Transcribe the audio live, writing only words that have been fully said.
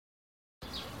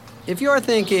If you're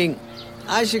thinking,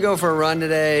 I should go for a run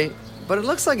today, but it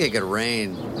looks like it could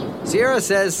rain, Sierra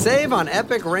says save on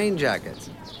epic rain jackets.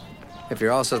 If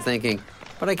you're also thinking,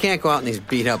 but I can't go out in these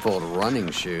beat-up old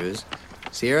running shoes,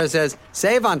 Sierra says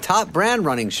save on top brand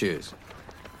running shoes.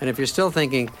 And if you're still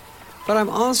thinking, but I'm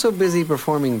also busy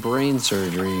performing brain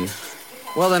surgery,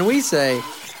 well, then we say,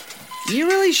 you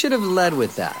really should have led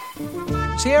with that.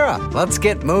 Sierra, let's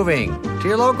get moving to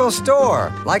your local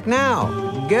store, like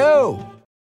now. Go!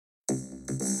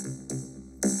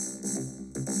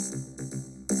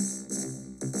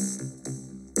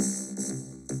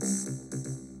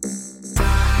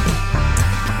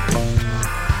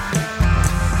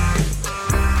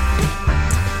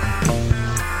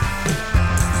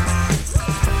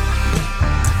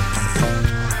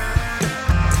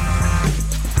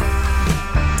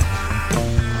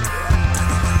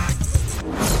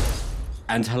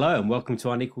 And hello, and welcome to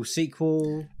Unequal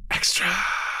Sequel Extra.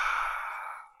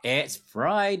 It's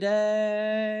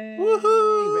Friday.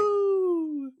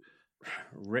 Woohoo!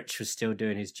 Rich was still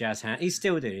doing his jazz hand. He's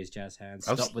still doing his jazz hands.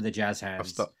 Stop with the jazz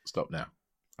hands. I've stopped now.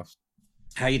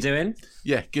 How you doing?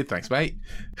 Yeah, good, thanks, mate.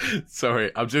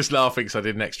 Sorry, I'm just laughing because I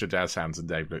did an extra jazz hands and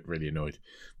Dave looked really annoyed.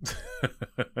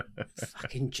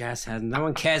 Fucking jazz hands. No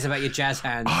one cares about your jazz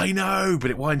hands. I know,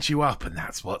 but it winds you up and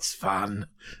that's what's fun.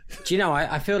 Do you know,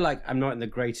 I feel like I'm not in the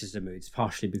greatest of moods,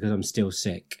 partially because I'm still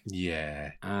sick.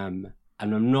 Yeah. And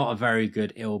I'm not a very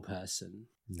good ill person.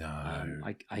 No.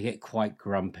 I get quite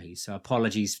grumpy. So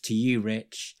apologies to you,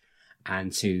 Rich,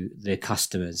 and to the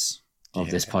customers of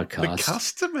this podcast. The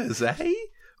customers, eh?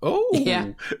 Oh.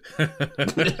 Yeah.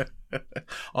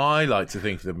 I like to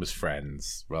think of them as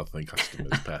friends rather than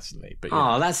customers, personally. But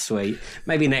Oh, that's sweet.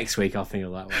 Maybe next week I'll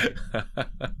feel that way.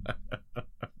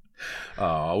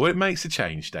 Oh, well, it makes a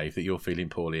change, Dave, that you're feeling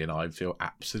poorly and I feel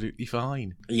absolutely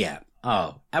fine. Yeah.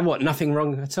 Oh, and what? Nothing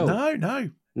wrong at all? No.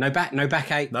 No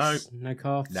backaches? No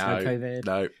coughs? No COVID?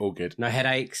 No, all good. No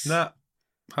headaches? No.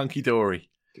 Hunky-dory.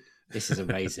 This is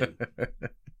amazing.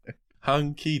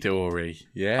 Hunky-dory,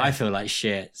 yeah. I feel like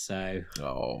shit, so...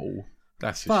 Oh,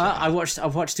 that's a But shame.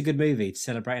 I've watched a good movie to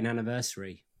celebrate an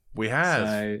anniversary. We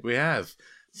have.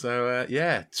 So,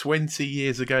 20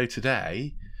 years ago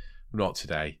today... Not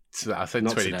today. I said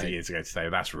Not 20 today. years ago today.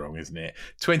 That's wrong, isn't it?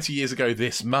 20 years ago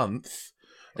this month,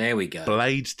 There we go.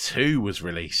 Blade 2 was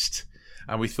released.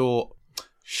 And we thought,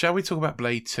 shall we talk about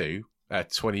Blade 2, a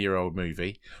 20-year-old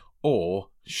movie,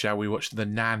 or shall we watch the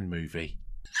Nan movie?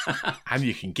 And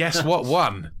you can guess what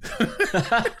won.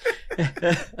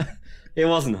 It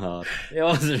wasn't hard. It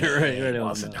wasn't really It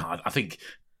wasn't hard. I think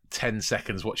 10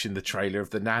 seconds watching the trailer of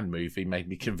the Nan movie made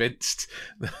me convinced.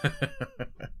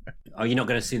 Oh, you're not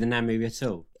going to see the Nan movie at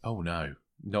all? Oh, no.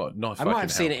 Not if I I might can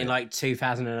have seen help it in like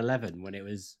 2011 when it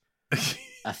was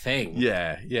a thing.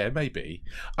 Yeah, maybe.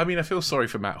 I mean, I feel sorry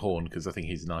for Matt Horn because I think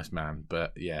he's a nice man,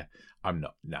 but yeah, I'm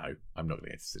not going to go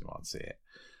to cinema and see it.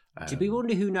 Do people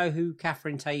know who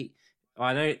Catherine Tate?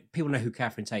 I know people know who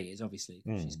Catherine Tate is, obviously,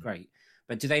 'cause she's great.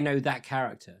 But do they know that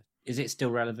character? Is it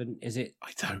still relevant? Is it?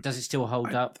 I don't. Does it still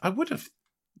hold up? I wouldn't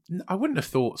have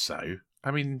thought so. I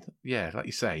mean, yeah, like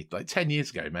you say, like 10 years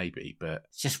ago, maybe, but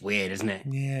It's just weird, isn't it?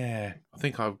 yeah, I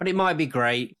think But it might be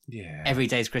great. yeah. Every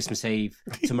day's Christmas Eve.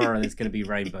 Tomorrow there's going to be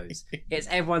rainbows. It's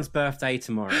everyone's birthday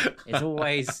tomorrow. It's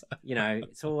always,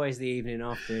 it's always the evening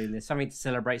after, and there's something to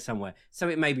celebrate somewhere. So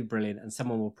it may be brilliant, and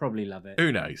someone will probably love it.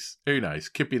 Who knows?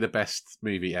 Could be the best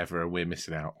movie ever, and we're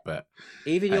missing out. But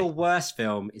Even hey. your worst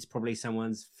film is probably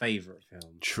someone's favourite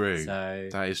film. True, So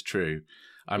that is true.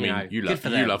 I You mean, know, you good for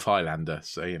love them. Highlander,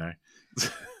 so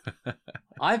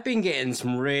I've been getting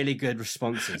some really good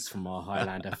responses from our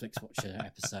Highlander Flixwatcher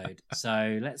episode.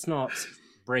 So let's not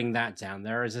bring that down.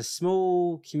 There is a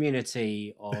small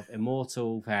community of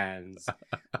immortal fans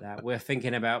that we're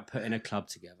thinking about putting a club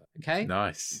together. Okay?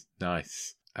 nice.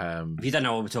 If you don't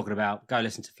know what we're talking about, go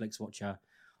listen to Flixwatcher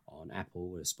on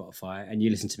Apple or Spotify, and you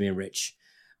listen to me and Rich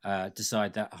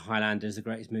decide that Highlander is the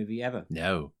greatest movie ever.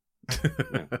 No.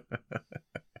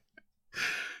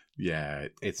 Yeah,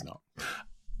 it's not.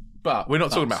 But we're not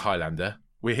talking about Highlander.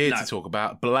 We're here to talk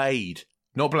about Blade.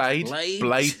 Not Blade.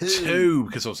 Blade 2.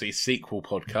 Because obviously it's a sequel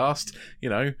podcast.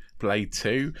 Blade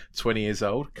 2, 20 years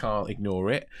old. Can't ignore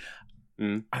it.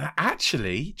 And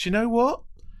actually, do you know what?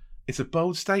 It's a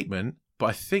bold statement, but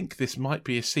I think this might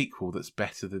be a sequel that's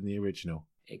better than the original.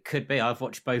 It could be. I've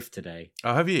watched both today.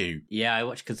 Oh, have you? Yeah, I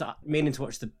watched because I'm meaning to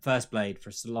watch the first Blade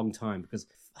for a long time because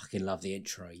I fucking love the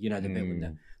intro. The bit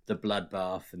with the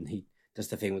bloodbath and he does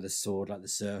the thing with the sword like the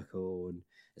circle and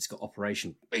it's got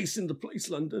Operation Base in the Place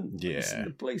London. Base in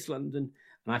the Place London.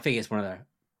 And I think it's one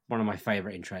of my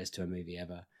favourite intros to a movie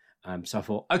ever. So I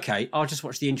thought, okay, I'll just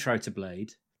watch the intro to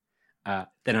Blade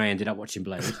Then I ended up watching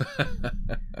Blade.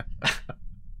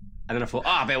 And then I thought,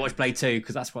 I better watch Blade 2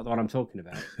 because that's what the one I'm talking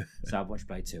about. So I've watched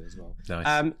Blade 2 as well.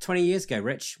 Nice. 20 years ago,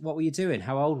 Rich, what were you doing?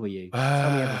 How old were you?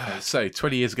 Tell me everything. So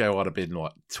 20 years ago, I'd have been,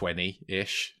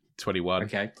 20-ish, 21.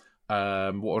 Okay.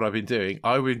 What would I have been doing?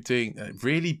 I would have been doing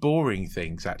really boring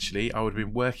things, actually. I would have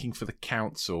been working for the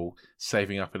council,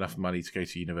 saving up enough money to go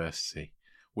to university,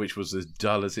 which was as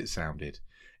dull as it sounded.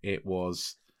 It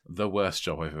was the worst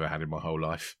job I've ever had in my whole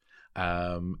life.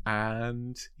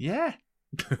 And yeah.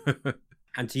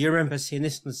 And do you remember seeing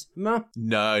this in the cinema?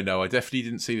 No, I definitely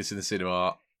didn't see this in the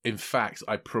cinema. In fact,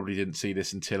 I probably didn't see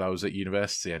this until I was at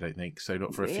university, I don't think. So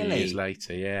not for a few years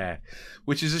later, yeah.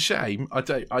 Which is a shame.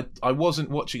 I wasn't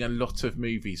watching a lot of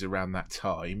movies around that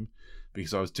time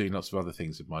because I was doing lots of other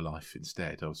things with my life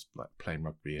instead. I was like playing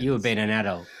rugby. You were being an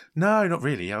adult. No, not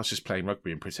really. I was just playing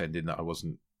rugby and pretending that I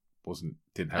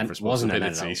didn't have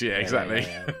responsibilities. Yeah, exactly.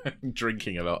 Yeah.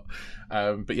 Drinking a lot.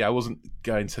 But yeah, I wasn't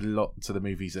going to the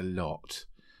movies a lot.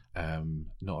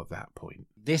 Not at that point.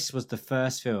 This was the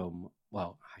first film.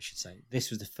 Well, I should say this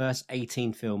was the first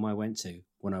 18 film I went to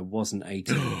when I wasn't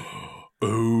 18.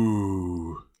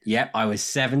 Ooh. Yep, I was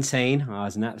 17. I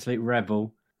was an absolute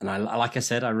rebel, and like I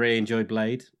said, I really enjoyed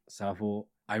Blade. So I thought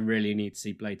I really need to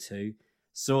see Blade 2.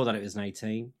 Saw that it was an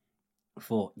 18. I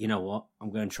thought, you know what?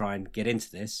 I'm going to try and get into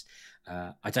this.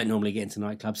 I don't normally get into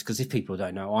nightclubs because if people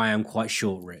don't know, I am quite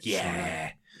short, Rich.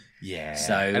 Yeah. Yeah.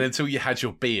 So, and until you had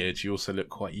your beard, you also look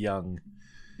quite young.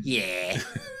 Yeah.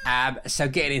 So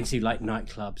getting into like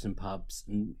nightclubs and pubs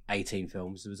and 18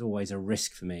 films, it was always a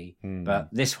risk for me. But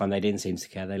this one, they didn't seem to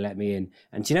care. They let me in.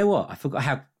 And do you know what? I forgot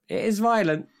how it is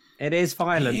violent. It is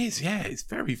violent. It is, yeah. It's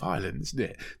very violent, isn't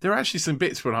it? There are actually some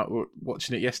bits when I was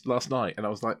watching it last night, and I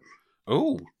was like,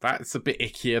 oh, that's a bit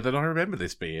ickier than I remember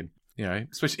this being. You know,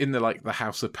 especially in the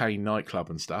House of Pain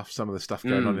nightclub and stuff. Some of the stuff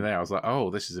going on in there, I was like,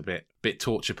 oh, this is a bit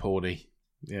torture porny.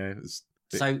 Yeah.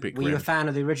 Bit were you a fan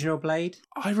of the original Blade?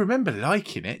 I remember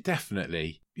liking it,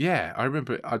 definitely. Yeah, I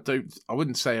remember. I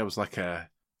wouldn't say I was like a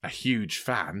huge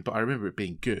fan, but I remember it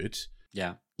being good.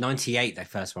 Yeah, 98. The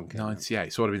first one came 98.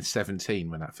 out. So I'd have been 17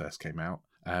 when that first came out.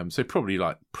 So probably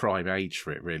like prime age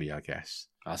for it, really. I guess.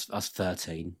 I was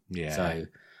 13. Yeah. So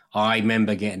I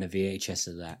remember getting a VHS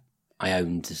of that. I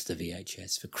owned just the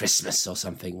VHS for Christmas or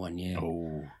something one year.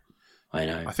 Oh. I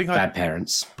know. I think bad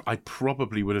parents. I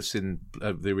probably would have seen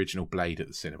the original Blade at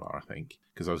the cinema, I think,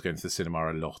 because I was going to the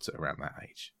cinema a lot at around that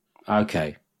age.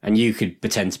 Okay. And you could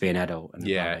pretend to be an adult. And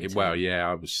yeah, well, yeah,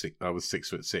 I was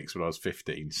 6'6" when I was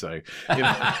 15, so you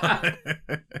know,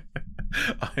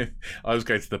 I was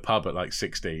going to the pub at like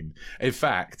 16. In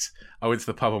fact, I went to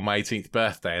the pub on my 18th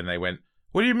birthday, and they went,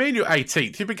 "What do you mean you're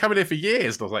 18th? You've been coming here for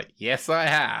years." And I was like, "Yes, I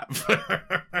have."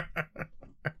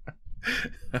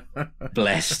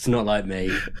 Blessed, not like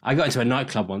me. I got into a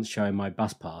nightclub once showing my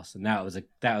bus pass, and that was a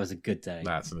good day.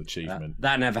 That's an achievement.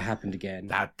 That never happened again.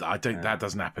 That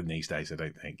doesn't happen these days, I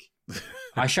don't think.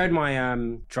 I showed my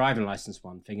driving license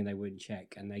one, thinking they wouldn't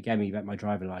check, and they gave me back my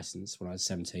driving license when I was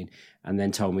 17, and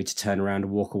then told me to turn around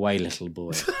and walk away, little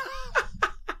boy.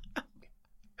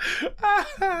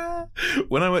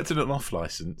 When I went to an off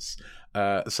license,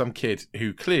 some kid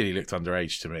who clearly looked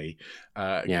underage to me,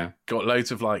 got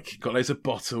loads of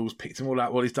bottles, picked them all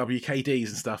out, all his WKDs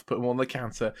and stuff, put them on the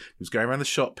counter. He was going around the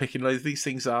shop picking loads of these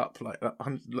things up, like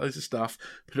loads of stuff,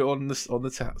 put it on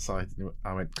the tap side. And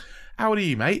I went, "How old are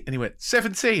you, mate?" And he went,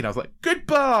 17. I was like,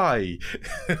 "Goodbye."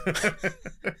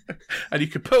 And you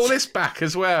could put all this back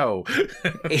as well.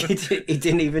 He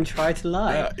didn't even try to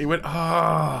lie. He went,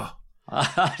 "Ah."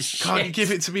 Oh, Can't you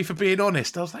give it to me for being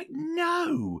honest? I was like,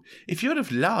 no. If you'd have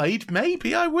lied,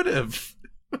 maybe I would have.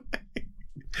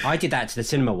 I did that to the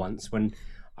cinema once when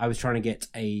I was trying to get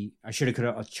I should have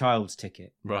got a child's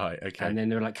ticket. Right, okay. And then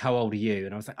they were like, "How old are you?"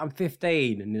 And I was like, "I'm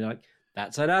 15." And they're like,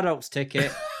 "That's an adult's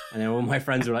ticket." And then all my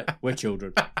friends were like, "We're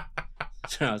children."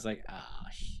 So I was like,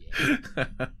 shit.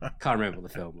 Can't remember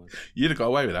what the film was. You'd have got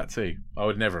away with that too. I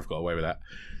would never have got away with that.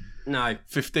 No.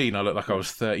 15, I looked like I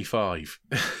was 35.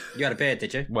 You had a beard,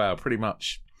 did you? Well, pretty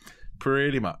much.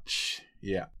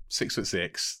 Yeah.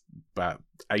 6'6", about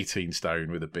 18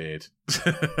 stone with a beard.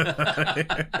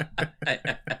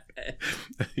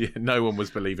 Yeah, no one was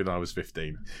believing I was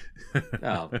 15.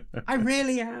 Oh, I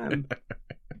really am.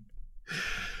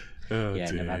 Oh, yeah,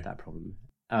 dear. never had that problem.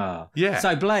 Oh. Yeah.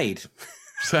 So, Blade.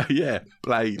 So, yeah,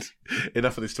 Blade.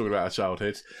 Enough of this talking about our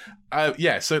childhood.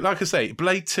 So like I say,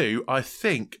 Blade 2, I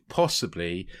think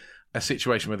possibly a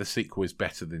situation where the sequel is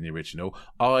better than the original.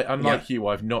 Unlike you,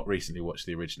 I've not recently watched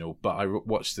the original, but I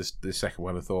watched the second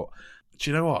one and thought, do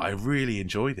you know what? I really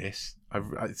enjoy this.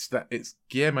 It's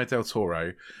Guillermo del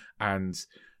Toro, and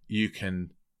you can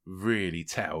really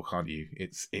tell, can't you?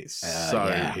 It's so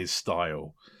his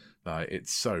style. Like,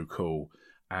 it's so cool.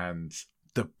 And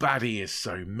the baddie is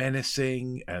so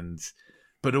menacing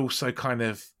but also kind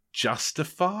of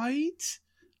justified,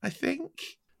 I think.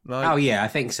 Like, oh yeah, I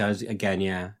think so. Again,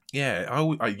 yeah. Yeah, I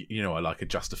like a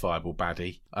justifiable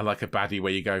baddie. I like a baddie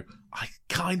where you go, I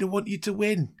kind of want you to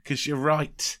win because you're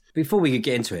right. Before we could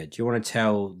get into it, do you want to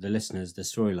tell the listeners the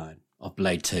storyline of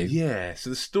Blade 2? Yeah, so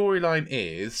the storyline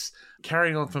is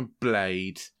carrying on from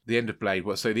Blade, the end of Blade.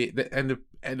 So the end of.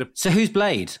 So who's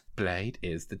Blade? Blade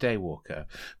is the Daywalker.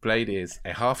 Blade is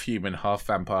a half-human,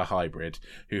 half-vampire hybrid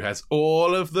who has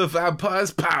all of the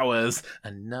vampire's powers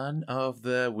and none of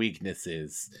the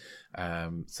weaknesses.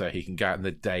 So he can go out in the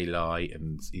daylight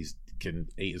and can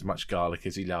eat as much garlic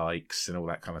as he likes and all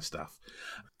that kind of stuff.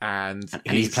 And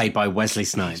he's played by Wesley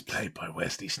Snipes. He's played by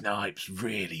Wesley Snipes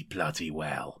really bloody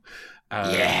well.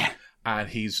 Yeah. And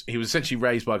he was essentially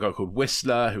raised by a guy called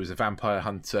Whistler, who was a vampire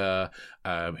hunter,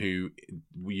 who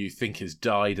you think has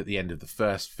died at the end of the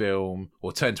first film,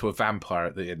 or turned to a vampire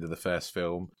at the end of the first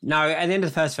film. No, at the end of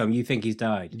the first film, you think he's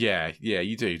died. Yeah,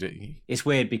 you do, don't you? It's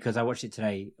weird because I watched it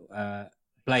today.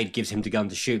 Blade gives him the gun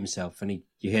to shoot himself, and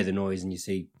you hear the noise, and you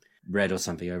see red or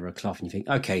something over a cloth, and you think,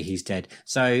 okay, he's dead.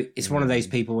 So it's one of those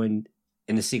people in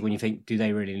the sequel when you think, do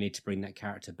they really need to bring that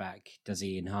character back? Does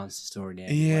he enhance the story in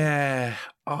any way? Yeah,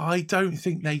 I don't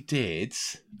think they did.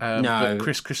 No. But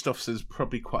Chris Christopherson's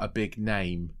probably quite a big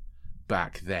name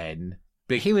back then.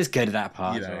 He was good at that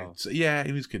part. So, yeah,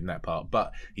 he was good in that part,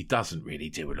 but he doesn't really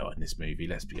do a lot in this movie,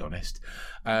 let's be honest.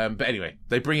 But anyway,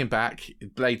 they bring him back.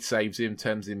 Blade saves him,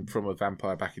 turns him from a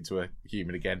vampire back into a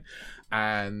human again,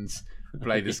 and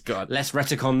Blade has got... Let's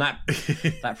retcon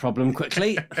that problem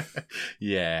quickly.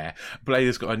 Yeah. Blade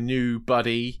has got a new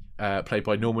buddy, played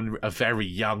by a very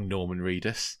young Norman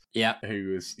Reedus. Yeah.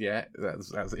 Who was,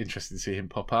 that's interesting to see him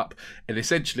pop up. And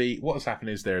essentially, what has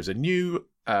happened is there is a new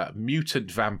mutant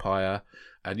vampire,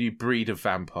 a new breed of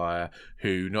vampire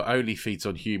who not only feeds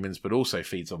on humans but also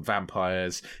feeds on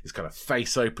vampires. His kind of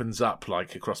face opens up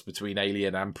like a cross between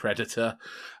Alien and Predator.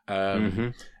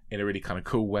 In a really kind of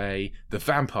cool way. The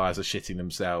vampires are shitting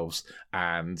themselves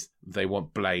and they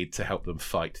want Blade to help them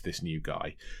fight this new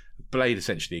guy. Blade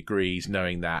essentially agrees,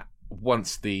 knowing that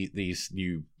once these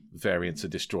new variants are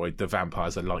destroyed, the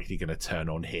vampires are likely going to turn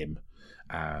on him.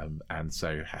 And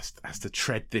so has to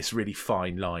tread this really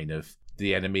fine line of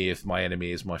the enemy of my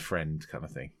enemy is my friend kind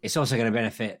of thing. It's also going to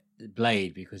benefit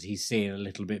Blade because he's seeing a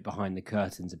little bit behind the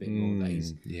curtains a bit more that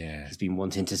he's been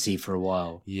wanting to see for a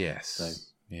while. Yes. So.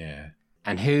 Yeah.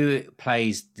 And who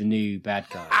plays the new bad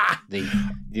guy, the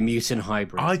mutant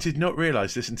hybrid? I did not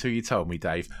realise this until you told me,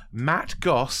 Dave. Matt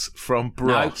Goss from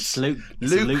Bros. No,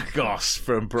 Luke Goss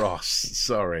from Bros.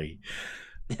 Sorry.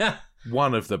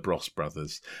 One of the Bros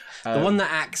brothers. The one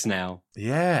that acts now.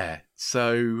 Yeah.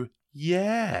 So,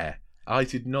 yeah. I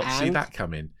did not see that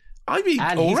coming. I mean,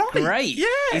 and all he's right. Great. Yeah.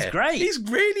 He's great. He's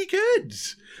really good.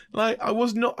 Like,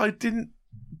 I didn't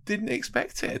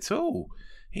expect it at all.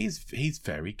 He's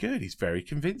very good. He's very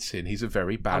convincing. He's a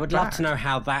very bad. I would love to know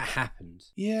how that happened.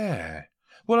 Yeah.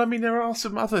 Well, I mean, there are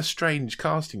some other strange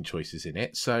casting choices in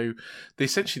it. So,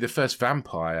 essentially, the first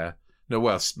vampire,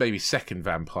 maybe second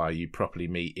vampire you properly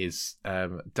meet is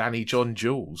Danny John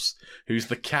Jules, who's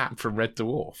the cat from Red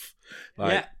Dwarf.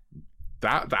 Like,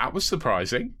 that was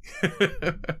surprising.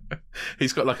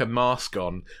 He's got like a mask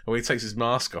on, and when he takes his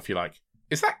mask off, you're like,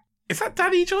 is that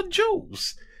Danny John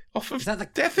Jules? Off of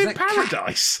Death in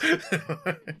Paradise.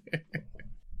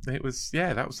 It was,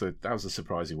 that was a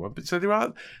surprising one. But so there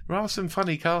are some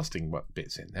funny casting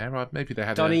bits in there. Maybe they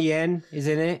had Donnie Yen is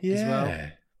in it as well. Yeah.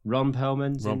 Ron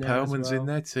Perlman's in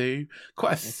there too.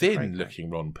 Quite a thin looking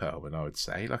Ron Perlman, I would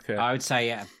say. I would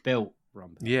say built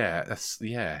Ron Perlman. Yeah, that's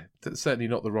certainly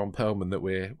not the Ron Perlman that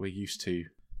we're used to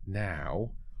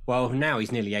now. Well, now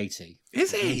he's nearly 80.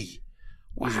 Is he?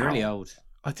 Wow. He's really old.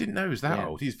 I didn't know he was that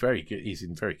old. He's very good. He's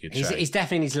in very good shape. He's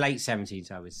definitely in his late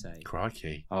 70s, I would say.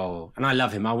 Crikey. Oh, and I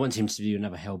love him. I want him to do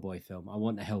another Hellboy film. I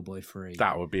want the Hellboy 3.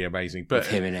 That would be amazing. But with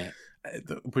him in it.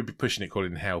 We'd be pushing it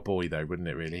calling Hellboy, though, wouldn't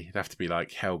it, really? It'd have to be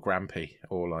like Hell Grampy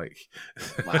or like...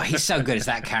 Well, he's so good as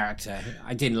that character.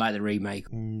 I didn't like the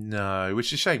remake. No,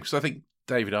 which is a shame, because I think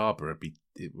David Harbour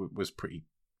was pretty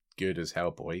good as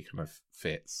Hellboy. He kind of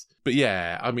fits. But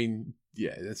yeah, I mean,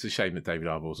 it's a shame that David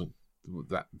Harbour wasn't...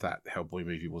 That Hellboy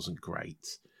movie wasn't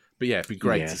great. But yeah, it'd be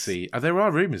great to see. There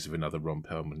are rumours of another Ron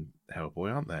Perlman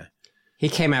Hellboy, aren't there? He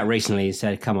came out recently and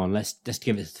said, come on, let's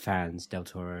give it to the fans, Del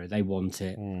Toro. They want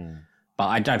it. But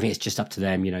I don't think it's just up to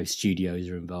them. Studios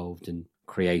are involved and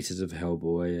creators of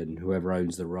Hellboy and whoever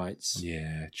owns the rights.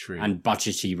 Yeah, true. And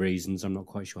budgetary reasons, I'm not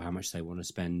quite sure how much they want to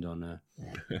spend on a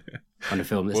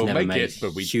film that's never made it,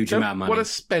 but we huge don't amount of money. want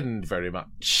to spend very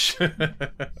much. Yeah.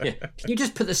 Can you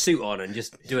just put the suit on and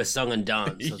just do a song and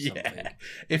dance or something? Yeah.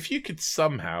 If you could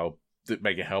somehow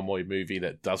make a Hellboy movie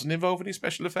that doesn't involve any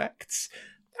special effects,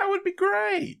 that would be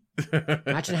great.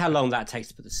 Imagine how long that takes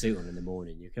to put the suit on in the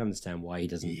morning. You can understand why he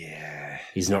doesn't. Yeah.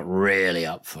 He's not really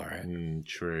up for it.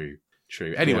 True.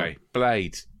 Anyway,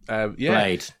 Blade.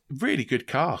 Blade. Really good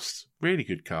cast. Really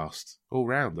good cast. All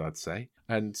round, I'd say.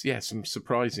 And yeah, some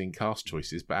surprising cast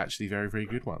choices, but actually very, very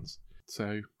good ones.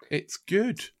 So it's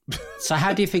good. So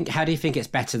how do you think it's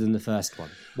better than the first one?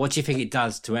 What do you think it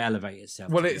does to elevate itself?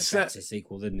 Well, to it's a better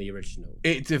sequel than the original.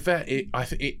 It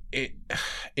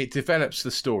develops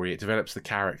the story. It develops the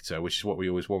character, which is what we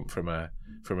always want from a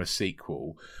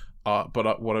sequel.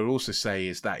 But what I'd also say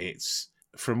is that it's,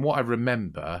 from what I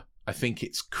remember, I think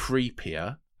it's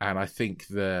creepier, and I think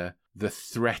the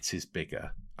threat is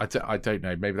bigger. I don't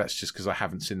know. Maybe that's just because I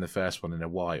haven't seen the first one in a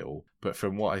while. But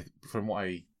from what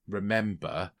I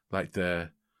remember, like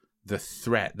the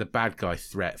threat, the bad guy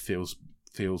threat feels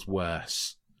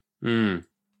worse. Well,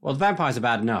 the vampires are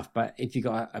bad enough, but if you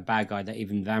got a bad guy that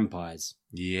even vampires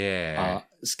are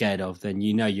scared of, then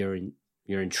you know you're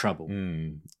in trouble.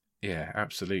 Yeah,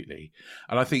 absolutely.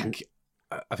 And I think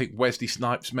Wesley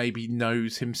Snipes maybe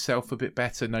knows himself a bit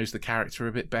better, knows the character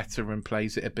a bit better, and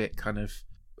plays it a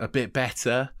bit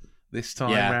better this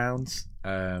time round.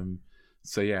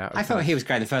 So yeah, I thought he was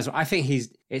great in the first one. I think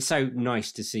it's so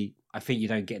nice to see. I think you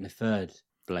don't get in the third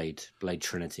Blade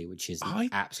Trinity, which is an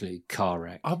absolute car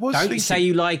wreck. Don't say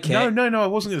you like it. No, I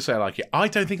wasn't going to say I like it. I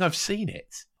don't think I've seen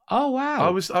it. Oh wow!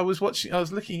 I was watching. I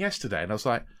was looking yesterday, and I was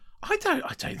like, I don't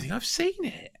think I've seen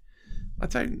it.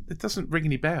 It doesn't ring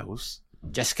any bells.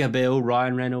 Jessica Biel,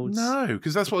 Ryan Reynolds. No,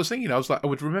 because that's what I was thinking. I was like, I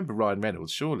would remember Ryan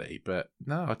Reynolds, surely, but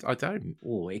no, I don't.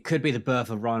 Oh, it could be the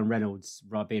birth of Ryan Reynolds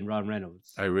being Ryan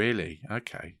Reynolds. Oh, really?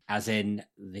 Okay. As in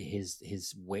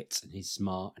his wit and his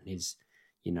smart and his,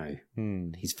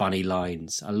 his funny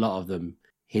lines. A lot of them.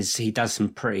 He does some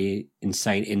pretty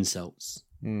insane insults.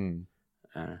 And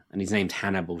his name's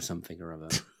Hannibal something or other.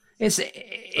 It's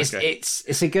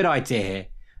a good idea,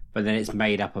 but then it's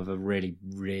made up of a really,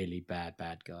 really bad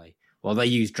guy. Well, they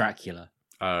use Dracula.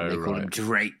 They call him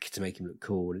Drake to make him look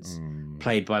cool. It's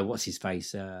played by what's his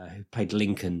face, who played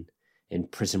Lincoln in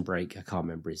Prison Break. I can't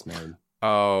remember his name.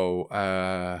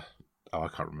 I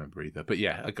can't remember either. But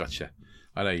yeah, I gotcha.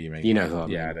 I know who you mean. You know who I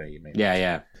mean. Yeah, I know who you mean.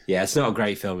 Yeah. It's not a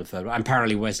great film, the third one.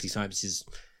 Apparently, Wesley Snipes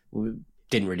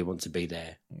didn't really want to be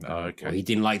there. Oh, okay. Or he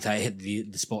didn't like that the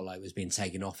spotlight was being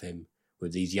taken off him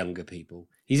with these younger people.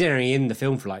 He's only in the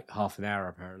film for like half an hour,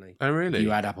 apparently. Oh, really? If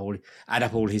you add up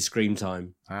all his screen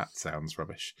time. That sounds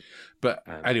rubbish. But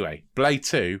anyway, Blade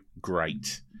 2,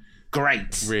 great.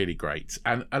 Really great.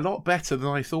 And a lot better than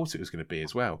I thought it was going to be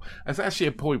as well. There's actually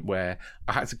a point where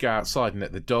I had to go outside and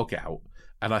let the dog out,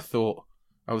 and I thought,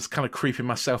 I was kind of creeping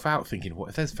myself out thinking, what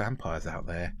if there's vampires out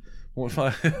there? What if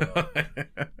I...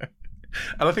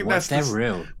 And I think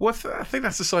real. Well, I think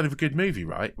that's the sign of a good movie,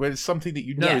 right? Where it's something that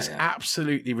is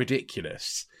absolutely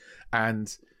ridiculous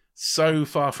and so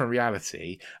far from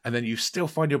reality, and then you still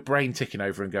find your brain ticking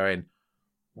over and going,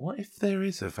 what if there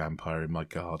is a vampire in my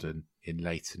garden in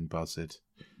Leighton Buzzard?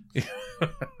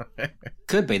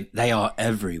 Could be. They are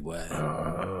everywhere.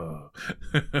 Oh.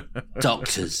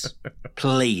 Doctors,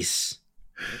 police,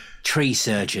 tree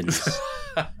surgeons.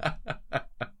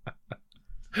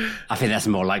 I think that's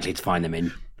more likely to find them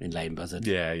in Leighton Buzzard.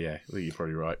 Yeah. I think you're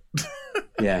probably right.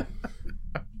 Yeah.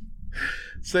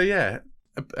 So yeah,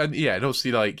 and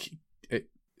obviously like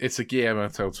it's a Guillermo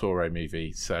del Toro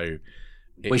movie, so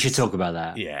we should talk about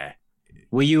that. Yeah.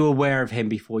 Were you aware of him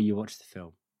before you watched the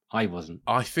film? I wasn't.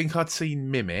 I think I'd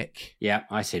seen Mimic. Yeah,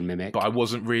 I seen Mimic, but I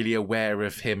wasn't really aware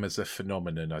of him as a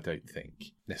phenomenon. I don't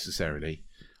think necessarily.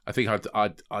 I think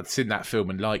I'd seen that film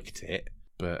and liked it,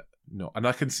 but. Not, and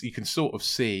you can sort of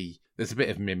see there's a bit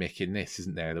of Mimic in this,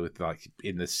 isn't there? With like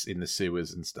in the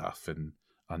sewers and stuff and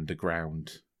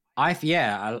underground. A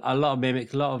lot of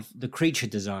Mimic, a lot of the creature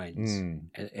designs,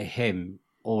 him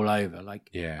all over.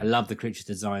 Like, I love the creature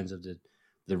designs of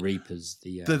the Reapers,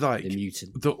 the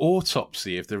mutant. The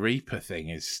autopsy of the Reaper thing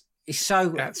is.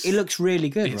 It looks really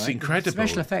good. It's right? incredible.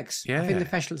 Special effects. Yeah. I think the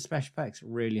special effects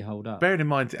really hold up. Bearing in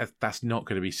mind that's not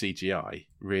going to be CGI.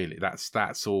 Really,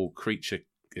 that's all creature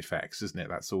effects, isn't it?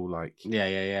 That's all like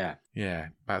yeah.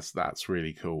 That's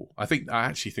really cool. I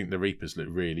actually think the Reapers look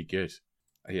really good.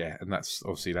 Yeah, and that's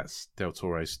Del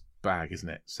Toro's bag, isn't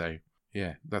it? So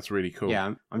yeah, that's really cool.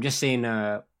 Yeah, I'm just seeing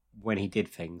when he did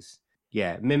things.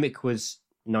 Yeah, Mimic was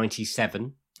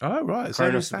 97. Oh, right.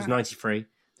 Kronos was 93.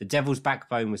 The Devil's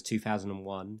Backbone was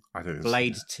 2001. I don't know.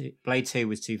 Blade 2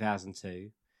 was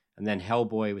 2002. And then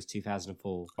Hellboy was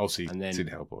 2004. Oh, so and then it's in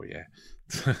Hellboy, yeah.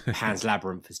 Pan's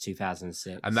Labyrinth was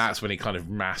 2006. And that's when he kind of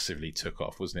massively took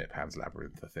off, wasn't it? Pan's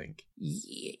Labyrinth, I think.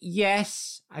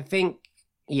 Yes, I think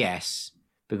yes.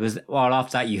 Because, well,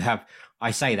 after that you have,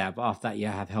 I say that, but after that you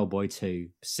have Hellboy 2,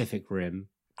 Pacific Rim,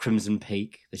 Crimson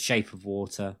Peak, The Shape of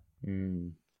Water,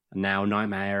 and now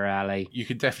Nightmare Alley. You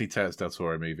can definitely tell it's Del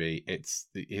Toro movie.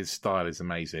 His style is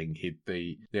amazing.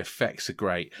 The effects are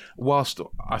great. Whilst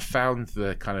I found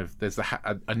the kind of there's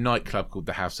a nightclub called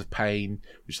the House of Pain,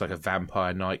 which is like a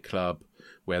vampire nightclub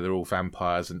where they're all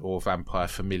vampires and all vampire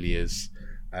familiars,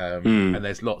 and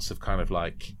there's lots of kind of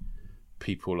like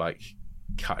people like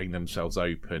cutting themselves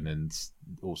open and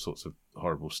all sorts of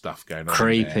horrible stuff going on.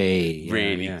 Creepy,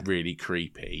 really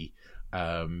creepy.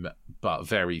 But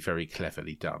very, very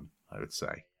cleverly done, I would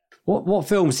say. What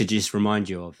films did this remind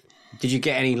you of? Did you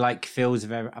get any like feels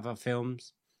of other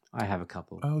films? I have a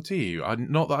couple. Oh, do you?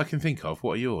 Not that I can think of.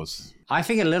 What are yours? I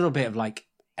think a little bit of like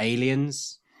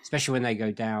Aliens, especially when they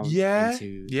go down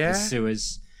into the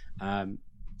sewers. An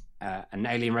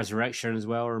Alien Resurrection as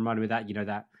well reminded me of that. You know,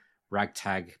 that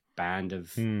ragtag band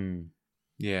of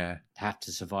have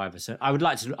to survive. So I would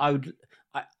like to.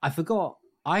 I forgot.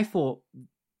 I thought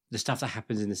the stuff that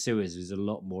happens in the sewers is a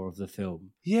lot more of the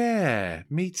film. Yeah,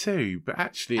 me too. But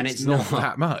actually, it's not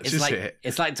that much, is it?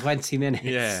 It's like 20 minutes.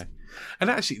 Yeah. And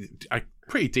actually, a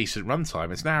pretty decent runtime.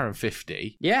 It's an hour and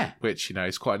 50. Yeah. Which, you know,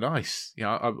 is quite nice. You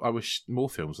know, I wish more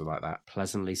films were like that.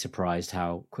 Pleasantly surprised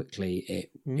how quickly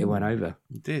it went over.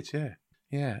 It did, yeah.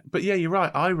 Yeah. But yeah, you're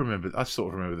right. I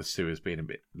sort of remember the sewers being a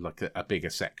bit like a bigger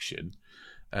section.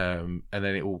 And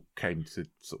then it all came to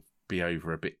sort of be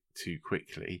over a bit too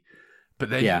quickly. But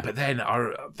then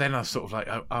I sort of like,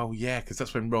 oh yeah, because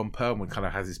that's when Ron Perlman kind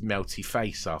of has his melty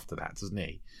face after that, doesn't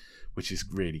he? Which is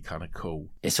really kind of cool.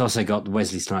 It's also got the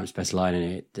Wesley Snipes' best line in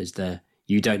it. There's the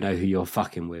 "You don't know who you're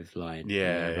fucking with" line.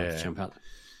 Yeah. Jump out.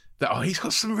 He's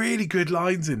got some really good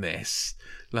lines in this.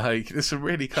 Like, there's some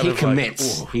really kind of. He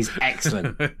commits. He's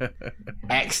excellent.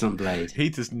 Excellent Blade. He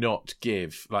does not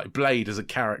give Blade as a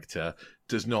character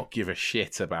does not give a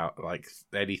shit about like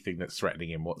anything that's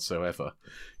threatening him whatsoever.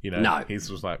 You know, no. He's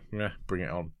just like, bring it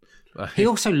on. He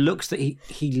also looks he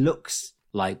looks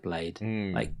like Blade.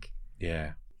 Like,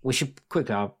 yeah. We should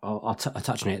quickly. I'll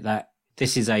touch on it. That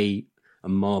this is a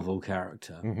Marvel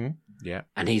character. Mm-hmm. Yeah,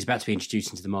 and he's about to be introduced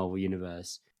into the Marvel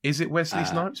universe. Is it Wesley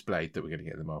Snipes' Blade that we're going to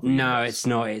get in the Marvel? No, universe? It's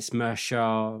not. It's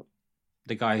Marshall,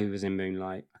 the guy who was in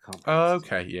Moonlight. I can't. Oh,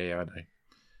 okay. Yeah, I know.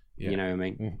 Yeah. You know what I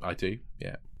mean? I do.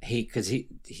 Yeah. Because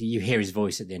you hear his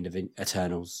voice at the end of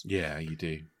Eternals. Yeah, you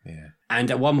do. Yeah.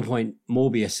 And at one point,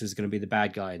 Morbius was going to be the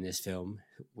bad guy in this film,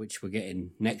 which we're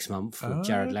getting next month with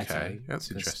Jared Leto. Okay,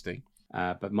 that's interesting.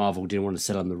 But Marvel didn't want to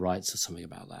sell on the rights or something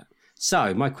about that.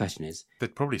 So my question is,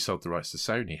 they'd probably sold the rights to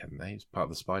Sony, hadn't they? It's part of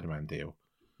the Spider-Man deal.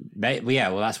 Yeah,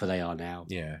 well, that's where they are now.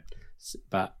 Yeah.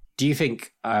 But do you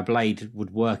think Blade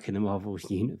would work in the Marvel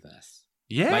universe?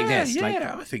 Yeah, like this,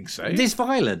 I think so. This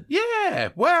violent? Yeah.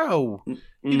 Well,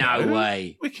 no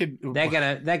way. We could. They're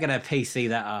gonna PC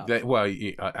that up.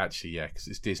 Actually, yeah, because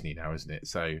it's Disney now, isn't it?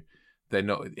 So they're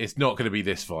not. It's not going to be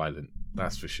this violent.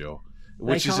 That's for sure.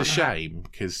 Which is a shame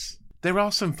because there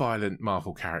are some violent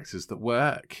Marvel characters that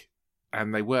work,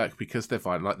 and they work because they're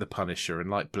violent, like the Punisher and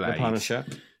like Blade. The Punisher.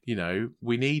 You know,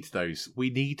 we need those. We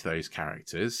need those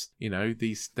characters. You know,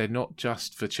 they're not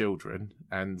just for children,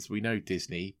 and we know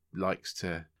Disney likes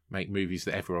to make movies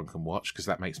that everyone can watch because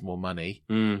that makes more money.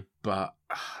 But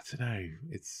I don't know.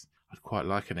 I'd quite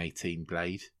like an 18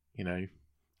 Blade. You know,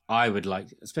 I would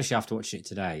like, especially after watching it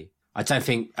today. I don't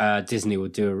think Disney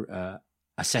would do a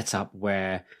setup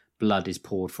where blood is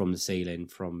poured from the ceiling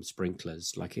from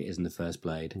sprinklers like it is in the first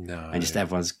Blade. No. And just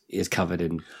everyone's is covered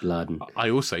in blood. And... I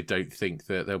also don't think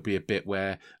that there'll be a bit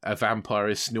where a vampire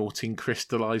is snorting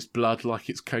crystallized blood like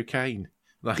it's cocaine.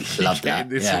 Like, love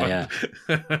that. Yeah.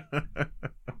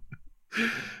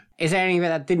 Is there anything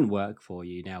that didn't work for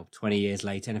you now, 20 years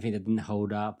later? Anything that didn't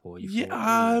hold up, or you?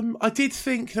 Thought, I did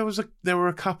think there were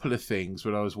a couple of things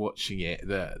when I was watching it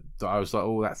that I was like,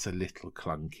 oh, that's a little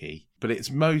clunky. But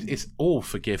it's all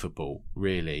forgivable,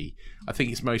 really. I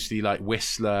think it's mostly like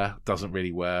Whistler doesn't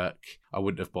really work. I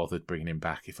wouldn't have bothered bringing him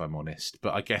back if I'm honest.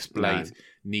 But I guess Blade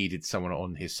needed someone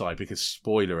on his side because,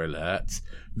 spoiler alert,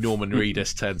 Norman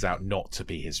Reedus turns out not to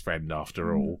be his friend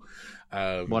after all.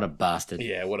 What a bastard.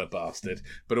 Yeah, what a bastard.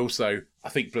 But also, I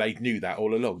think Blade knew that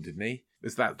all along, didn't he?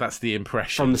 That's the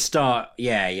impression. From the start,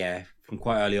 yeah. From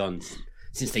quite early on,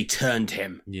 since they turned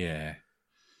him. Yeah.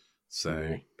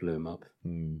 So blew him up.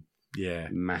 Yeah.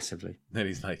 Massively. Then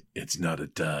he's like, it's not a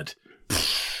dud.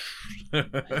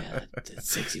 Yeah,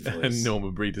 sexy voice. And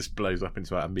Norman Reedus blows up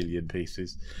into about 1 million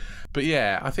pieces. But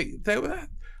yeah, I think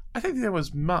there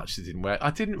was much that didn't work.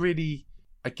 I didn't really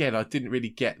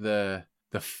get the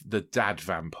dad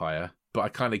vampire, but I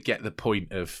kind of get the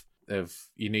point of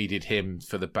you needed him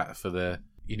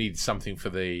you needed something for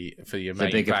your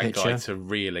main bad guy to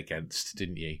reel against,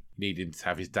 didn't you? You needed him to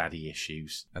have his daddy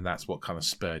issues, and that's what kind of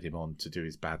spurred him on to do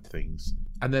his bad things.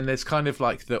 And then there's kind of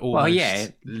like the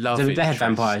almost love the interest. dad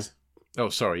vampires. Oh,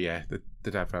 sorry, yeah,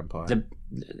 the dad vampire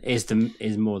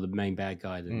is more the main bad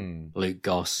guy than Luke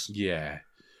Goss. Yeah,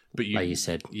 but like you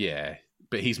said, yeah.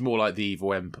 But he's more like the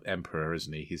evil emperor,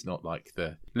 isn't he? He's not like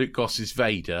Luke Goss is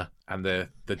Vader, and the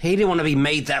he didn't want to be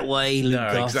made that way. Luke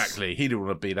Goss. Exactly. He didn't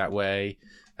want to be that way,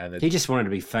 and he just wanted to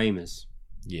be famous.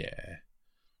 Yeah.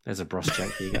 There's a bros check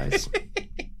for you guys.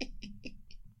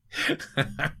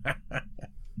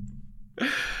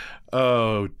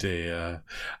 Oh dear.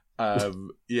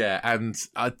 Yeah, and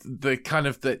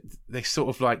they sort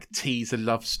of like tease a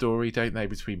love story, don't they,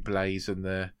 between Blaze and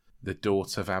the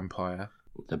daughter vampire.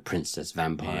 The princess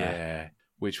vampire.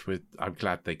 Yeah, I'm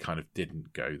glad they kind of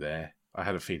didn't go there. I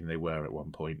had a feeling they were at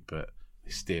one point, but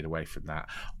they steered away from that.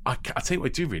 I tell you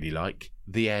what I do really like,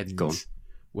 the end. Go on.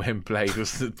 When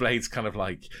Blade's kind of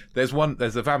like, there's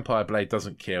a vampire Blade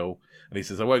doesn't kill, and he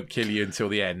says, I won't kill you until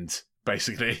the end.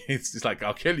 Basically, it's just like,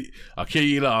 I'll kill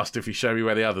you last if you show me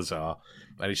where the others are.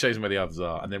 And he shows him where the others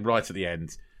are, and then right at the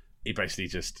end, he basically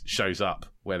just shows up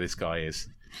where this guy is.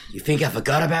 You think I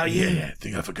forgot about you? Yeah, I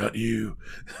think I forgot you.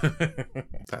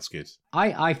 That's good.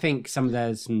 I think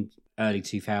there's some early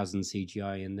 2000s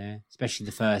CGI in there, especially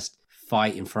the first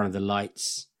fight in front of the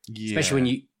lights. Yeah.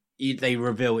 Especially when they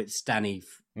reveal it's Stanny,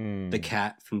 the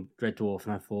cat from Red Dwarf,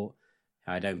 and I thought,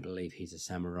 I don't believe he's a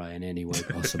samurai in any way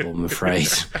possible, I'm afraid.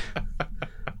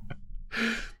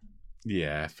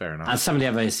 Yeah, fair enough. And some of the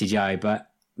other CGI, but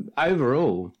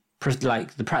overall,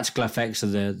 like the practical effects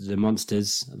of the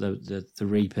monsters, the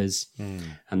Reapers,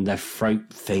 and their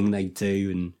throat thing they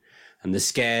do, and the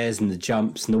scares and the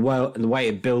jumps and the way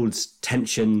it builds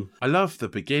tension. I love the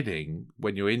beginning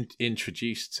when you're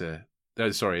introduced to. Oh,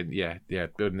 sorry, yeah,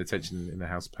 building the tension in the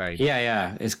House of Pain.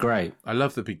 Yeah, it's great. I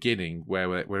love the beginning where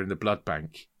we're in the blood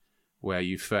bank, where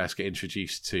you first get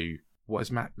introduced to what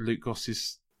is Luke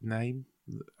Goss's name,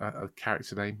 a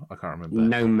character name. I can't remember.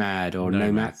 Nomad or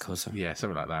Nomak or something. Yeah,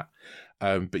 something like that.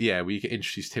 But yeah, we get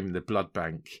introduced to him in the blood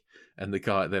bank, and the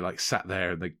guy they're like sat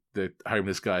there, and the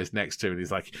homeless guy is next to him, and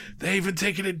he's like, "They've even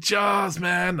taken in jars,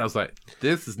 man." I was like,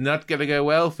 "This is not going to go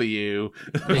well for you."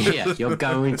 Yeah, you're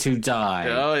going to die.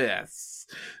 Oh yes.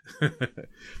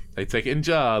 They take it in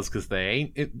jars because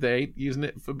they ain't using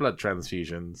it for blood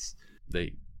transfusions.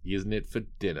 They using it for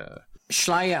dinner.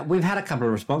 Schleyer, we've had a couple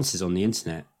of responses on the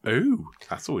internet. Oh,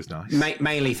 that's always nice.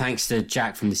 Mainly thanks to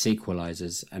Jack from the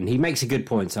Sequelizers, and he makes a good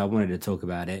point, so I wanted to talk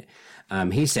about it.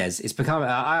 He says, it's become...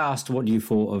 I asked what you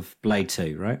thought of Blade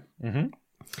 2, right? Mm-hmm.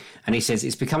 And he says,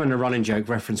 it's becoming a running joke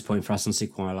reference point for us on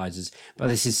Sequelizers, but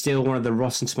this is still one of the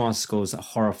Ross and Smart scores that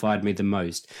horrified me the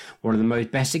most. One of the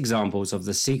most best examples of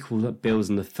the sequel that builds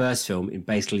on the first film in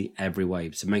basically every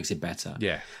way, so it makes it better.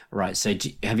 Yeah. Right, so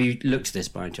have you looked at this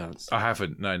by any chance? I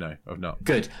haven't. No, I've not.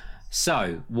 Good.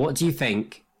 So, what do you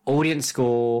think audience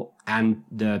score and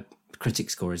the critic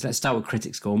score is? Let's start with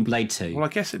critic score on Blade 2. Well, I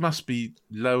guess it must be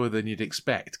lower than you'd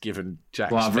expect, given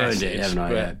Jack's I've ruined message. it, haven't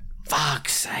I? Yeah.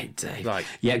 Fuck's sake, Dave. Like,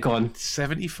 yeah, go on.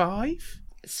 75?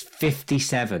 It's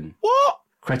 57. What?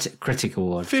 Critical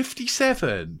one.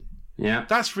 57? Yeah.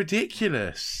 That's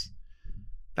ridiculous.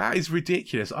 That is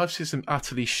ridiculous. I've seen some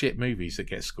utterly shit movies that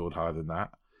get scored higher than that.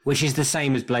 Which is the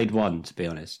same as Blade 1, to be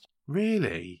honest.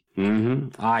 Really?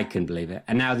 Mm-hmm. I can believe it.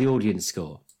 And now the audience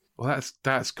score. Well,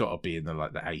 that's got to be in the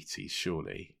 80s,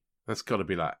 surely. That's got to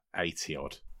be 80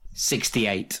 odd.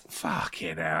 68.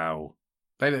 Fucking hell.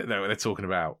 They don't know what they're talking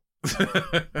about.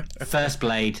 First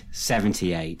Blade,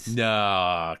 78.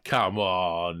 Nah, come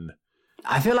on.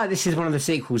 I feel like this is one of the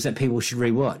sequels that people should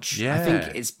rewatch. Yeah. I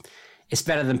think it's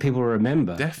better than people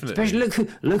remember. Definitely. Especially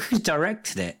look who's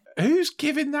directed it. Who's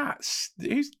giving that?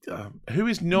 Who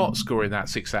is not scoring that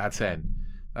 6 out of 10?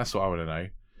 That's what I want to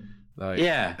know.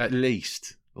 Yeah. At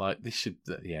least. This should.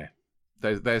 Yeah.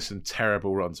 There's some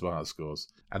terrible Rotten Tomatoes scores,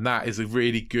 and that is a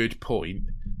really good point.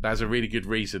 That's a really good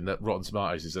reason that Rotten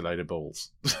Tomatoes is a load of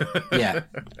balls. Yeah.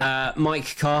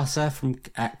 Mike Carter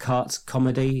at Cart's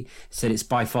Comedy said it's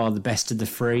by far the best of the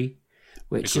three,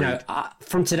 which, Agreed.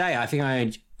 from today, I think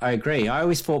I agree. I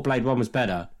always thought Blade 1 was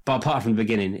better, but apart from the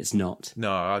beginning, it's not.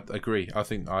 No, I agree. I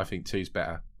think 2's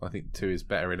better. I think 2 is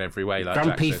better in every way. Like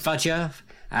Grumpy Jack says. Fudger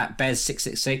at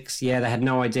Bez666. Yeah, they had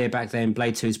no idea back then.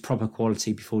 Blade 2 is proper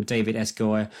quality before David S.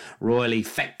 Goyer royally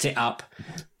fecked it up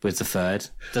with the third.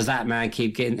 How does that man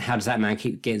keep getting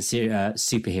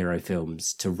superhero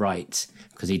films to write?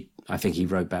 Because I think he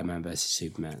wrote Batman versus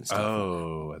Superman and stuff.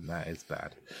 Oh, and that is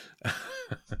bad.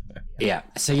 Yeah.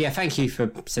 So yeah, thank you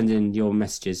for sending your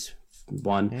messages.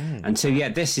 1 and 2. Yeah,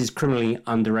 this is criminally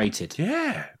underrated.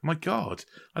 Yeah, my God,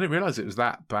 I didn't realise it was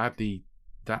that badly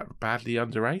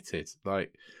underrated.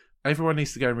 Like, everyone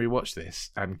needs to go and rewatch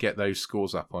this and get those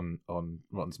scores up on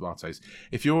Rotten Tomatoes.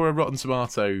 If you're a Rotten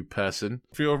Tomato person,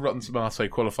 if you're a Rotten Tomato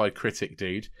qualified critic,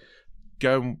 dude,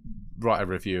 go and write a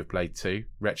review of Blade 2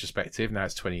 retrospective. Now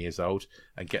it's 20 years old,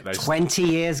 and get those 20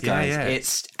 years, guys. Yeah.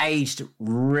 It's aged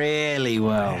really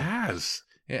well.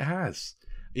 It has.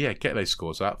 Yeah, get those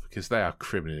scores up because they are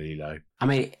criminally low. I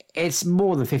mean, it's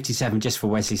more than 57 just for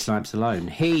Wesley Snipes alone.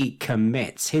 He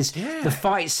commits. The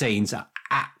fight scenes are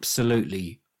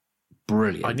absolutely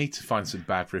brilliant. I need to find some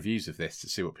bad reviews of this to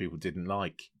see what people didn't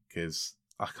like, because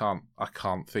I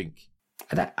can't think.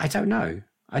 I don't know.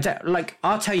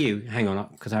 I'll tell you, hang on,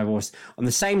 because I was on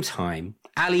the same time.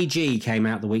 Ali G came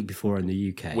out the week before in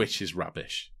the UK, which is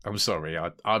rubbish. I'm sorry.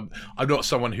 I'm not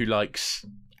someone who likes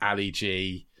Ali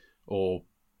G or,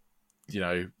 you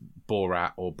know,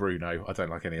 Borat or Bruno. I don't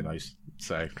like any of those.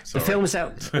 So sorry. The films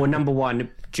that were number 1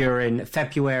 during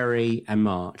February and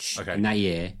March in that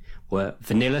year were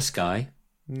Vanilla Sky,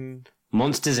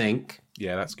 Monsters Inc.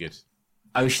 Yeah, that's good.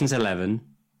 Ocean's 11.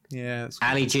 Yeah, that's good.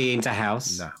 Ali G into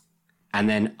House. Nah. And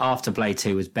then after Blade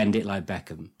 2 was Bend It Like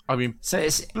Beckham. I mean, so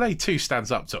it's Blade 2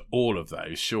 stands up to all of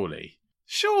those, surely.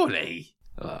 Surely.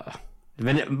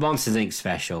 Monsters Inc.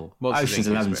 special. Ocean's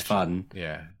 11's fun.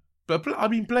 Yeah. But I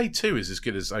mean, Blade 2 is as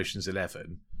good as Ocean's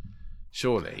 11.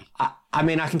 Surely. I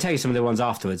mean, I can tell you some of the ones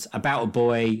afterwards. About a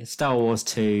Boy, Star Wars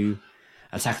 2,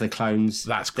 Attack of the Clones.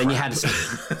 That's crap.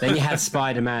 Then you had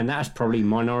Spider-Man. That was probably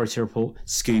Minority Report.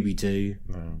 Scooby-Doo.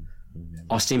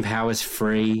 Austin Powers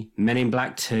 3. Men in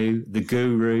Black 2. The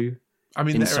Guru. I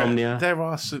mean, Insomnia.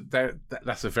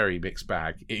 That's a very mixed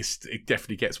bag. It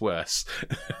definitely gets worse.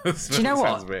 Do you know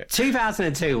what?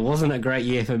 2002 wasn't a great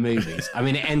year for movies. I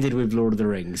mean, it ended with Lord of the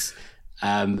Rings.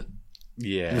 Yeah.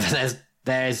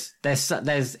 There's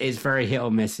it's very hit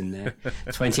or miss in there.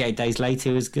 28 Days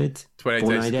Later was good.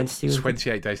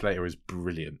 28 Days Later is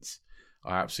brilliant.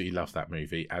 I absolutely love that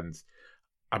movie, and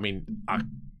I mean, I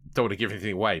don't want to give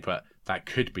anything away, but that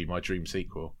could be my dream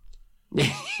sequel.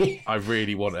 I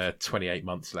really want a 28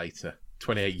 months later,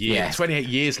 28 years, Yeah. 28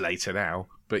 years later now.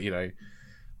 But you know,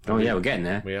 Oh yeah, we're getting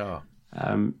there. we are.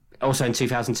 Also in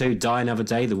 2002, Die Another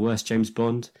Day, the worst James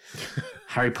Bond.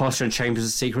 Harry Potter and Chambers of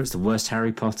Secrets, the worst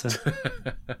Harry Potter.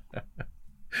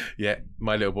 Yeah,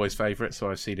 my little boy's favourite,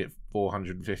 so I've seen it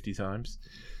 450 times.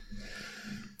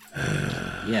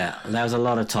 Yeah, there was a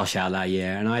lot of tosh out that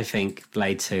year, and I think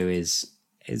Blade 2 is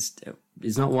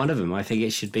not one of them. I think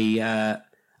it should be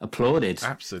applauded.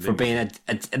 Absolutely. For being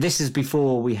this is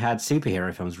before we had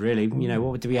superhero films, really. You know,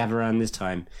 what did we have around this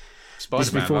time?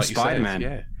 Spider-Man, before like you said, Spider-Man.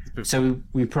 yeah. So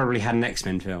we probably had an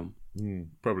X-Men film.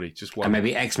 Probably just one. And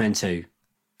maybe X-Men 2.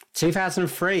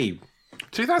 2003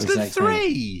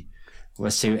 2003?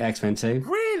 was X-Men 2.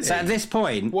 Really? So at this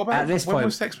point, What about, at this when point,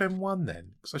 was X-Men 1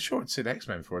 then? Because I'm sure it's in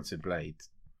X-Men before it's in Blade.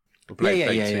 Or Blade, Yeah,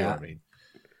 Blade 2, yeah. I mean.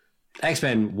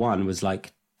 X-Men 1 was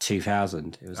like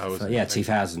 2000. It was, was it?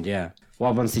 2000, yeah.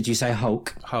 What ones did you say?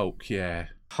 Hulk? Hulk, yeah.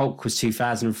 Hulk was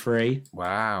 2003.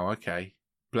 Wow, okay.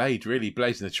 Blade really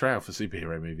blazing the trail for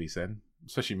superhero movies then.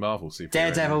 Especially Marvel superhero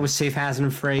Daredevil movies. was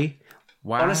 2003.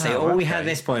 Wow, Honestly, all we had at okay.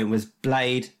 this point was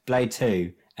Blade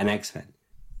 2, and X-Men.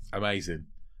 Amazing.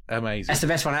 That's the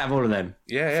best one out of all of them.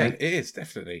 Yeah, I think. it is,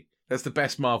 definitely. That's the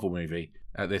best Marvel movie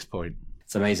at this point.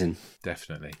 It's amazing.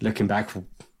 Definitely. Looking back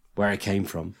where it came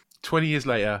from. 20 years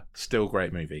later, still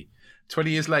great movie.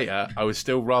 20 years later, I would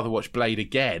still rather watch Blade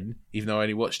again, even though I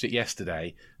only watched it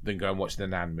yesterday, than go and watch the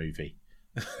Nan movie.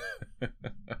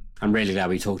 I'm really glad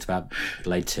we talked about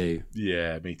Blade 2.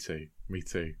 Yeah, me too. Me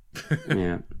too.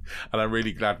 Yeah. And I'm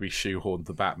really glad we shoehorned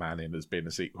the Batman in as being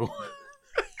a sequel.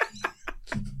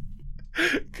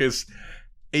 Because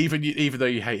even though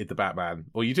you hated the Batman,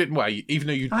 or you didn't, even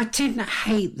though you I didn't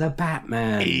hate the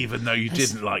Batman. even though you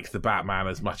didn't like the Batman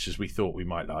as much as we thought we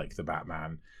might like the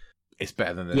Batman, it's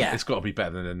better than it's got to be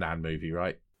better than the Nan movie,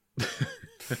 right?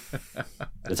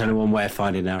 There's only one way of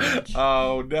finding out, Rich.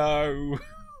 Oh no.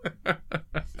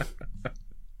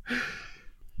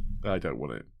 I don't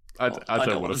want it. I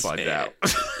don't want to find out.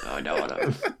 I don't want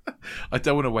to. I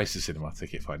don't want to waste a cinema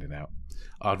ticket finding out.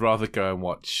 I'd rather go and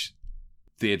watch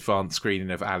the advanced screening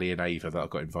of Ali and Ava that I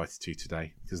got invited to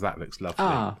today, because that looks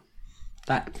lovely.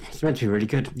 That's meant to be really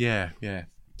good. Yeah.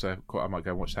 So I might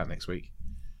go and watch that next week.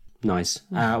 Nice.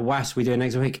 What else are we doing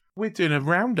next week? We're doing a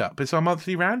roundup. It's our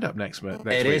monthly roundup next week.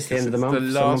 It is the end of the month. The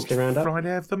last roundup.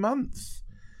 Friday of the month.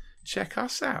 Check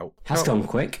us out. Has gone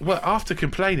quick. Well, after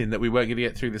complaining that we weren't going to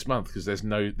get through this month because there's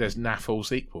naff all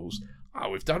sequels,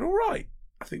 we've done all right.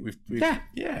 I think we've we've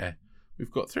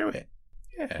got through it.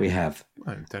 Yeah, we have.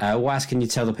 What else can you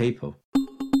tell the people?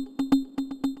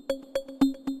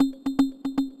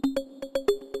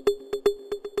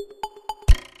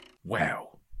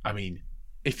 Well, I mean,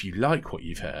 if you like what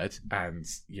you've heard, and,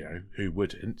 who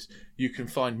wouldn't, you can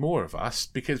find more of us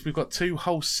because we've got 2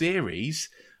 whole series,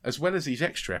 as well as these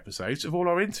extra episodes, of all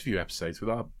our interview episodes with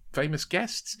our famous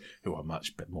guests, who are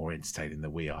much more entertaining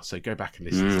than we are. So go back and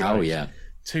listen to those. Oh, yeah.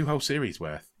 2 whole series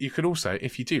worth. You can also,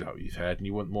 if you do like what you've heard and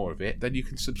you want more of it, then you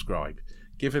can subscribe.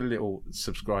 Give it a little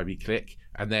subscribe-y click,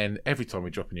 and then every time we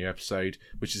drop a new episode,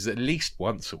 which is at least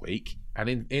once a week,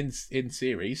 and in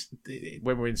series,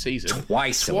 when we're in season,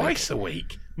 twice a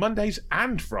week, Mondays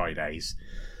and Fridays.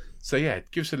 So yeah,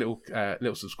 give us a little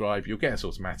subscribe. You'll get us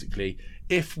automatically.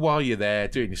 If while you're there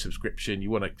doing your subscription,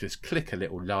 you want to just click a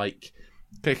little like,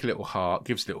 click a little heart,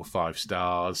 give us a little 5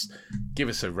 stars, give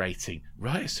us a rating,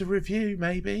 write us a review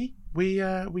maybe. We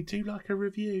do like a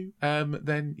review.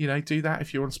 Then do that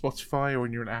if you're on Spotify or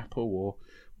you're on Apple or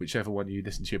whichever one you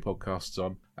listen to your podcasts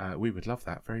on. We would love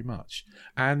that very much.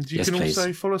 And you can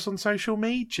also follow us on social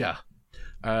media.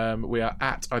 We are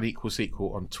at Unequal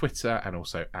Sequel on Twitter and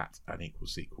also at Unequal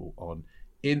Sequel on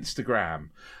Instagram.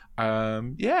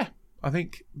 I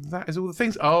think that is all the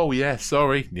things. Oh, yeah,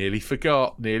 sorry. Nearly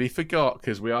forgot,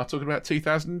 because we are talking about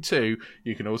 2002.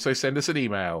 You can also send us an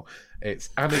email. It's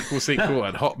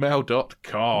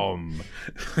unequalsequel@hotmail.com.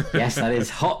 Yes, that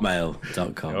is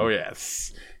hotmail.com. Oh,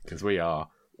 yes, because we are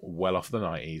well off the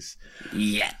 90s.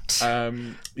 Yet.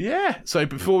 So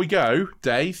before we go,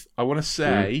 Dave, I want to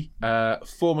say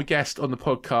former guest on the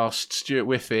podcast, Stuart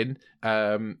Whiffin,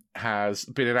 has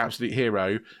been an absolute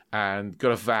hero and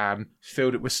got a van,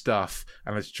 filled it with stuff,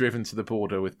 and has driven to the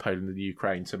border with Poland and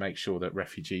Ukraine to make sure that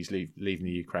refugees leaving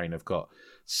the Ukraine have got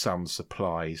some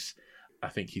supplies. I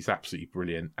think he's absolutely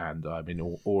brilliant, and I'm in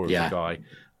awe of the guy.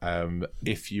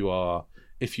 If you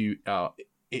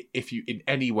in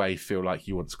any way feel like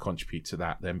you want to contribute to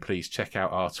that, then please check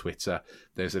out our Twitter.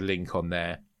 There's a link on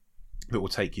there that will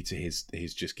take you to his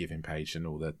Just Giving page, and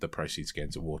all the proceeds going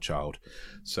to War Child.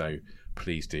 So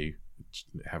please do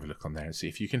have a look on there and see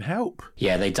if you can help.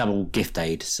 Yeah, they double gift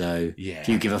aid. So if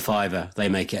you give a £5, they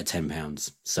make it at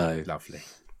 £10. So lovely.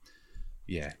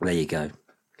 Yeah. There you go.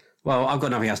 Well, I've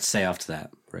got nothing else to say after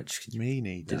that, Rich. Me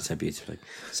neither. You did it so beautifully.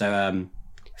 So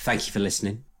thank you for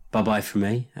listening. Bye-bye from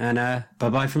me, and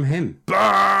bye-bye from him.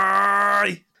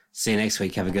 Bye! See you next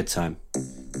week. Have a good time.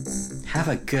 Have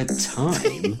a good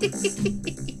time?